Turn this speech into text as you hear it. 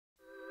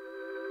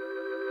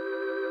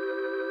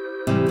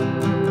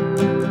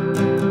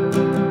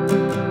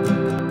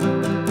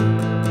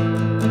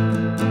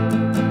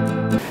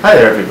Hi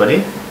there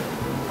everybody.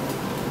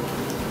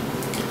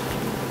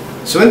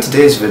 So in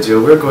today's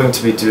video we're going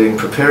to be doing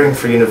preparing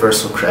for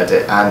universal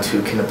credit and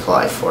who can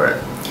apply for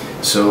it.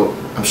 So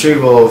I'm sure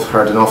you all have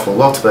heard an awful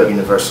lot about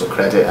universal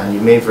credit and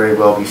you may very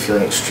well be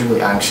feeling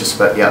extremely anxious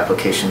about the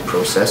application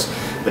process,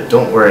 but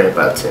don't worry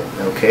about it,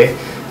 okay?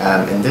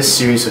 In this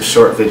series of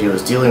short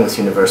videos dealing with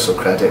universal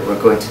credit,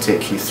 we're going to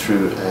take you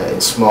through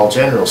in small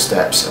general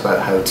steps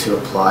about how to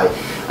apply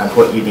and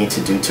what you need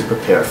to do to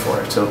prepare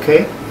for it,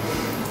 okay?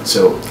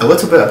 So a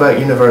little bit about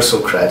universal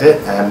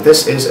credit.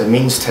 This is a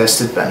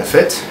means-tested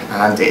benefit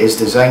and it is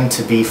designed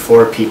to be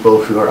for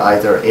people who are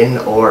either in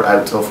or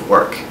out of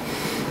work.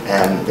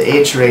 The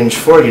age range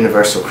for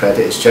universal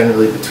credit is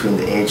generally between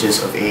the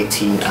ages of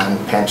 18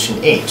 and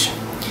pension age.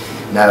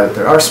 Now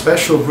there are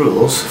special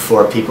rules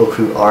for people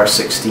who are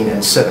 16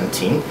 and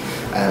 17.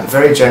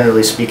 Very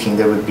generally speaking,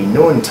 there would be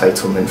no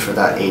entitlement for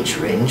that age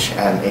range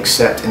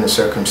except in the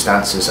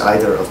circumstances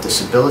either of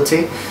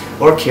disability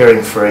or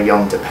caring for a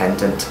young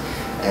dependent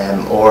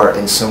or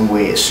in some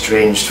way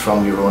estranged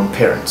from your own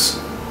parents.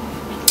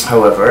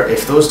 However,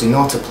 if those do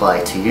not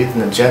apply to you, then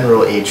the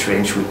general age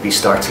range would be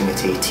starting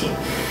at 18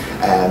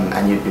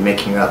 and you'd be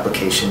making your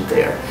application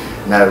there.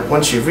 Now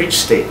once you've reached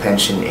state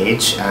pension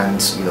age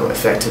and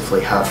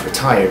effectively have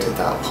retired at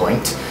that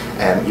point,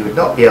 you would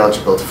not be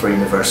eligible for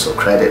universal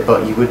credit,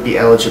 but you would be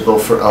eligible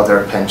for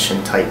other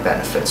pension type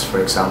benefits,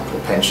 for example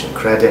pension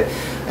credit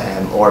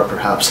or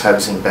perhaps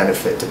housing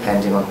benefit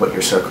depending on what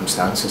your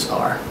circumstances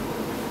are.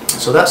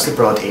 So that's the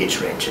broad age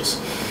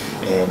ranges.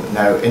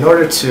 Now in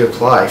order to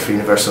apply for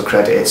universal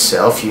credit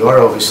itself, you are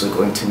obviously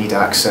going to need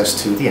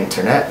access to the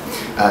internet,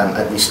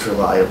 at least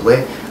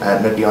reliably,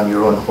 maybe on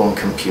your own home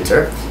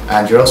computer,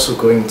 and you're also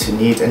going to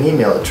need an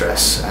email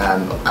address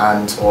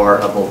and or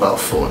a mobile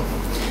phone.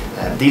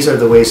 These are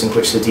the ways in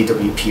which the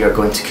DWP are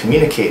going to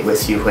communicate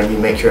with you when you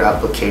make your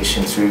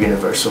application through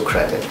universal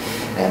credit.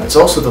 It's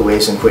also the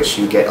ways in which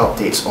you get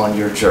updates on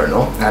your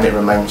journal, and it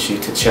reminds you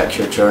to check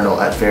your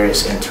journal at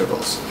various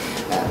intervals.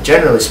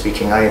 Generally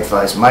speaking, I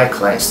advise my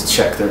clients to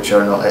check their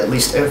journal at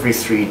least every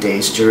 3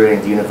 days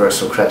during the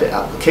universal credit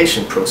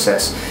application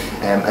process,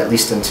 at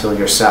least until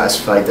you're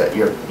satisfied that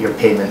your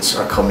payments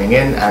are coming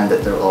in and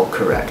that they're all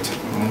correct.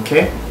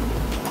 Okay?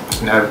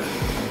 Now,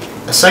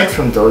 aside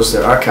from those,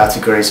 there are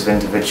categories of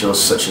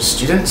individuals such as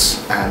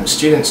students.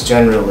 Students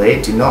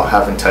generally do not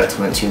have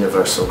entitlement to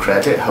universal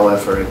credit.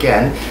 However,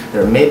 again,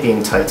 there may be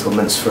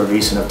entitlements for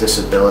reason of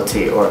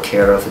disability or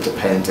care of a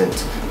dependent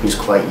who's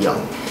quite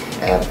young.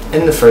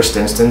 In the first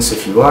instance,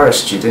 if you are a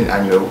student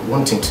and you're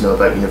wanting to know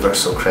about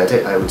universal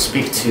credit, I would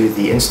speak to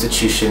the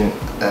institution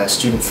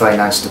student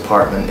finance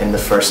department in the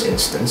first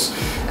instance,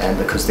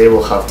 because they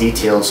will have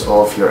details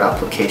of your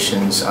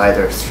applications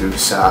either through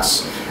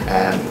SAS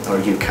or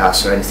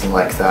UCAS or anything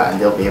like that, and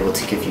they'll be able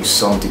to give you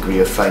some degree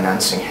of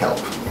financing help.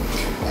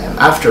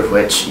 After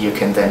which you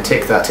can then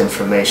take that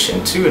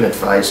information to an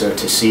advisor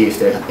to see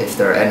if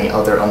there are any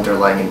other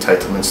underlying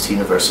entitlements to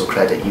universal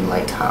credit you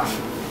might have.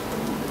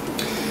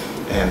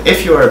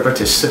 If you are a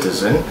British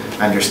citizen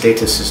and your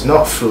status is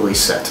not fully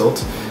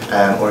settled,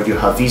 or you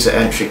have visa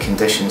entry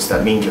conditions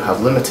that mean you have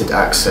limited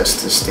access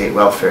to the state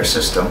welfare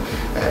system,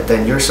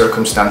 then your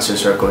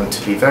circumstances are going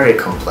to be very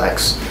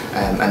complex,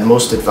 and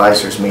most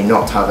advisors may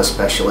not have a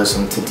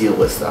specialism to deal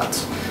with that.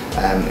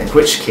 In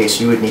which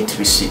case you would need to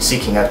be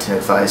seeking out an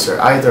advisor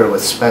either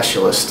with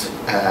specialist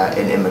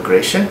in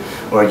immigration,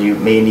 or you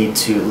may need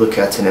to look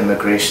at an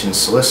immigration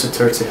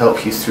solicitor to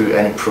help you through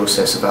any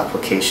process of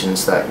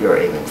applications that you're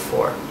aiming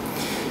for.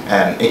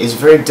 It is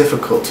very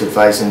difficult to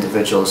advise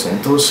individuals in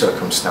those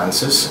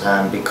circumstances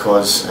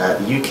because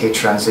the UK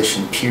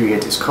transition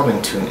period is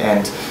coming to an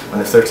end on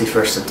the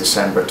 31st of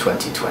December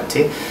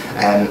 2020,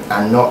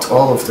 and not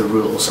all of the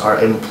rules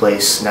are in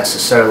place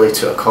necessarily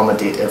to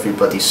accommodate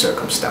everybody's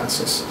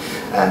circumstances.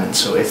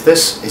 So if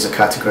this is a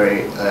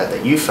category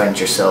that you find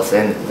yourself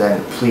in,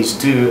 then please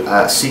do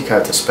seek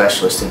out a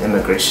specialist in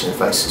immigration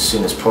advice as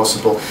soon as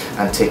possible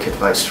and take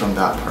advice from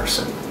that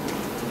person.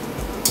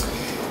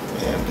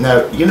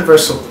 Now,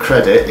 universal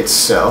credit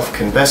itself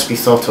can best be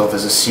thought of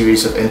as a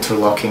series of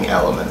interlocking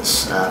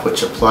elements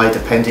which apply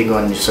depending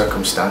on your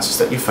circumstances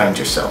that you find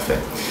yourself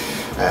in.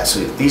 So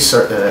these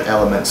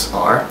elements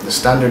are the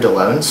standard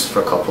allowance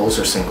for couples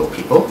or single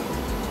people,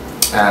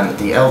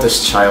 the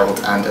eldest child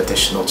and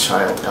additional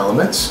child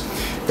elements,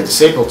 the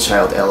disabled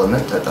child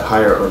element at the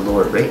higher or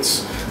lower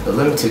rates, the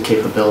limited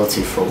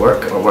capability for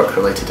work or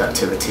work-related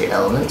activity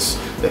elements,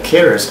 the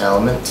carers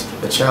element,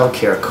 the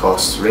childcare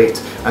costs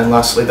rate, and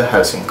lastly the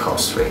housing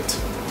costs rate.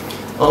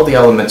 All the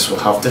elements will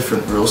have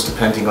different rules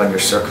depending on your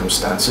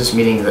circumstances,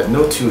 meaning that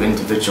no two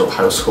individual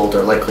households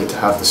are likely to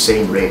have the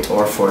same rate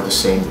or for the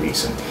same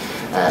reason.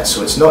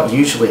 So it's not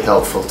usually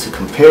helpful to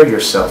compare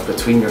yourself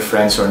between your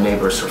friends or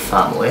neighbours or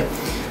family.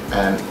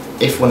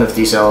 If one of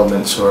these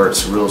elements or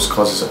its rules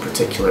causes a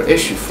particular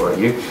issue for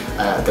you,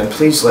 then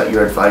please let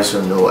your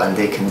advisor know and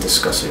they can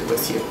discuss it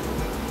with you.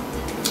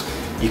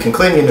 You can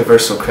claim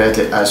universal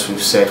credit, as we've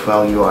said,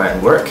 while you are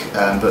in work,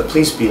 but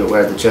please be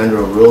aware the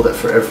general rule that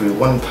for every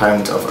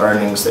 £1 of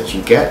earnings that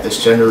you get,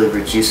 this generally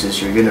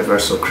reduces your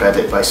universal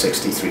credit by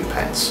 63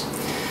 pence.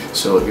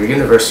 So your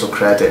universal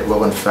credit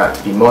will in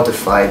fact be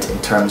modified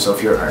in terms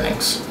of your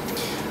earnings.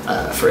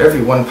 For every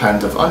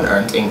 £1 of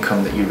unearned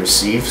income that you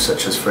receive,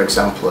 such as for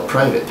example a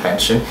private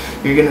pension,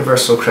 your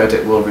universal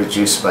credit will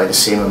reduce by the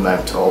same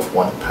amount of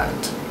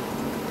 £1.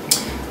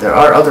 There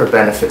are other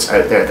benefits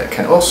out there that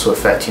can also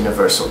affect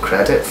universal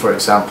credit, for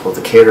example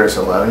the carer's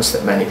allowance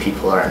that many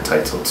people are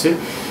entitled to,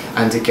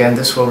 and again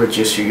this will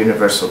reduce your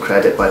universal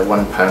credit by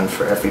 £1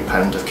 for every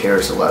pound of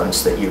carer's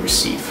allowance that you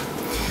receive.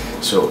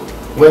 So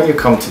when you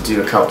come to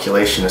do a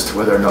calculation as to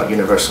whether or not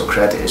universal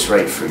credit is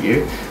right for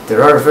you,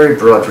 there are a very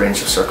broad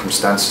range of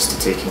circumstances to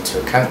take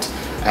into account,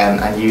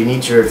 and you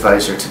need your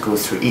advisor to go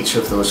through each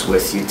of those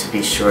with you to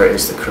be sure it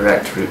is the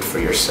correct route for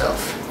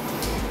yourself.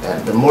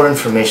 The more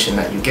information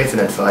that you give an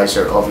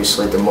advisor,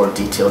 obviously the more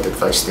detailed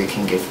advice they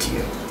can give to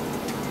you.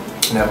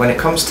 Now when it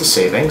comes to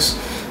savings,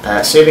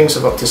 savings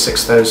of up to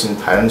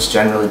 £6,000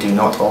 generally do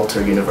not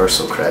alter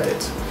universal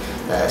credit.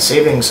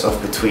 Savings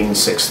of between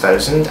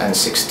 £6,000 and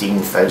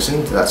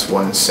 £16,000, that's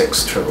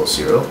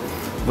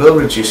 16000, will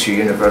reduce your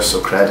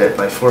universal credit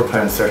by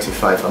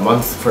 £4.35 a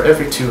month for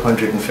every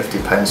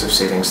 £250 of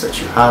savings that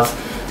you have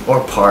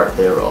or part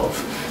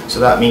thereof. So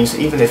that means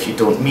that even if you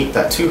don't meet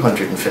that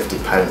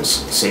 £250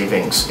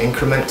 savings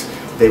increment,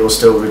 they will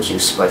still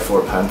reduce by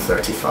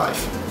 £4.35.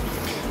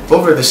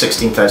 Over the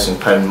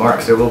 £16,000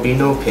 mark, there will be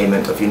no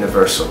payment of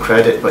universal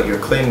credit, but your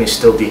claim may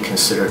still be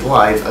considered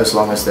live as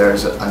long as there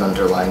is an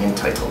underlying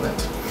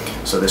entitlement.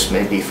 So this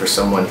may be for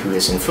someone who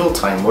is in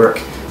full-time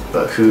work,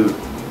 but who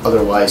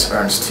otherwise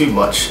earns too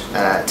much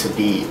to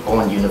be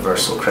on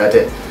universal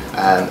credit.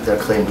 Their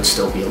claim would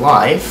still be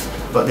live,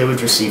 but they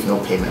would receive no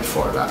payment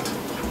for that.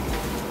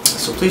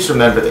 So please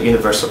remember that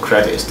universal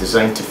credit is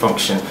designed to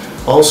function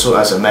also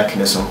as a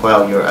mechanism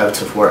while you're out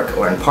of work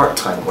or in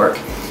part-time work,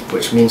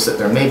 which means that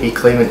there may be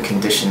claimant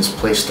conditions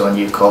placed on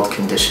you called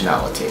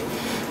conditionality.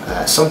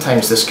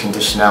 Sometimes this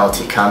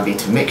conditionality can be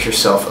to make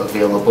yourself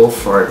available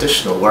for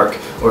additional work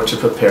or to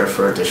prepare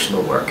for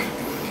additional work.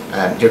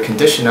 Your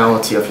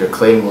conditionality of your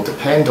claim will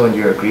depend on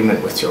your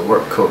agreement with your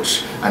work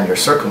coach and your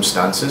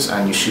circumstances,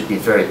 and you should be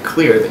very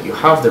clear that you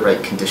have the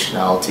right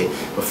conditionality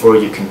before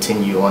you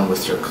continue on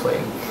with your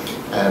claim.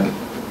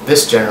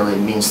 This generally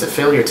means that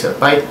failure to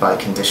abide by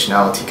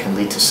conditionality can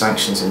lead to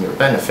sanctions in your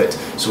benefit,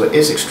 so it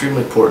is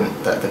extremely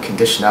important that the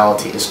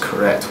conditionality is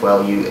correct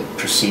while you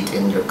proceed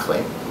in your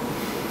claim.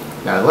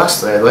 Now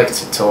lastly, I'd like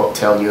to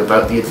tell you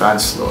about the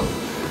advance loan.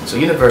 So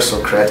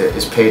universal credit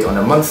is paid on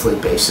a monthly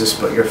basis,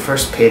 but your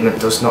first payment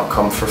does not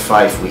come for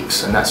 5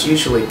 weeks, and that's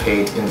usually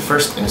paid in the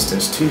first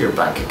instance to your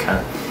bank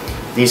account.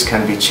 These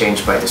can be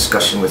changed by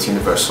discussion with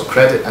universal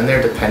credit, and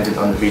they're dependent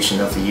on the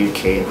region of the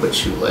UK in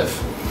which you live.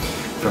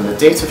 From the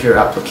date of your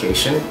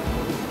application,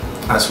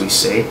 as we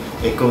say,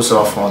 it goes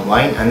off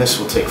online, and this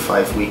will take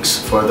 5 weeks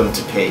for them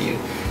to pay you.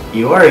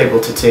 You are able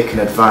to take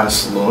an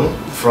advance loan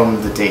from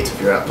the date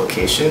of your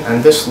application,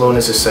 and this loan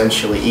is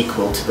essentially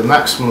equal to the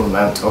maximum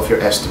amount of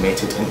your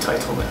estimated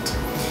entitlement.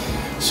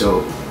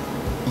 So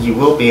you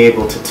will be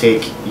able to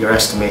take your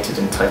estimated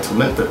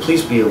entitlement, but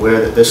please be aware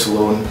that this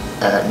loan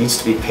needs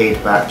to be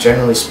paid back,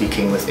 generally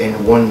speaking,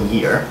 within 1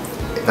 year.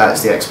 That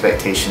is the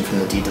expectation from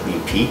the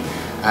DWP,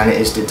 and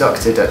it is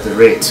deducted at the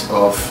rate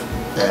of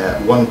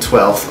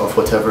 1/12 of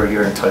whatever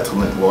your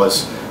entitlement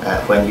was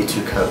when you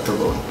took out the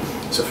loan.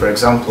 So for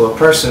example, a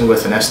person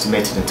with an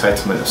estimated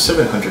entitlement of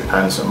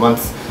 £700 a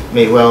month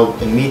may well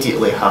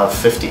immediately have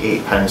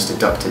 £58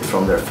 deducted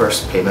from their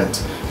first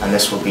payment, and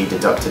this will be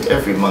deducted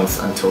every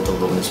month until the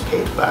loan is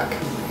paid back.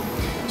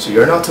 So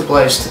you're not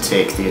obliged to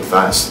take the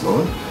advanced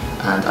loan,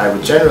 and I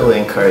would generally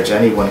encourage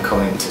anyone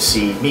coming to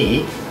see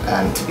me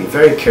to be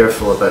very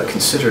careful about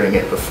considering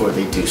it before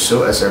they do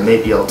so, as there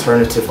may be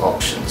alternative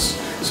options.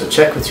 So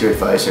check with your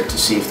advisor to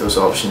see if those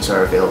options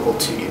are available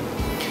to you.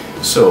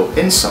 So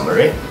in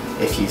summary,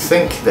 if you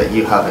think that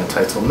you have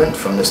entitlement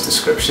from this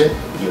description,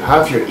 you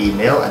have your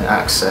email and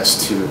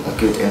access to a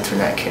good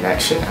internet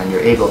connection, and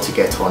you're able to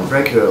get on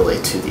regularly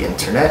to the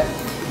internet,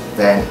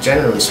 then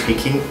generally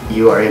speaking,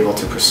 you are able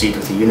to proceed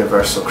with a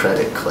universal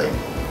credit claim.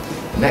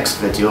 Next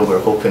video, we're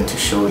hoping to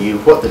show you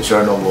what the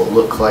journal will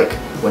look like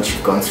once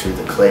you've gone through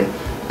the claim,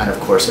 and of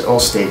course at all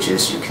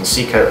stages you can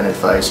seek out an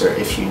advisor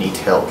if you need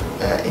help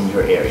in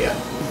your area.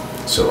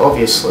 So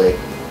obviously,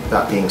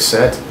 that being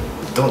said,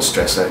 don't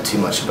stress out too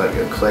much about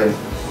your claim,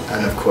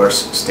 and of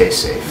course, stay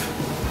safe.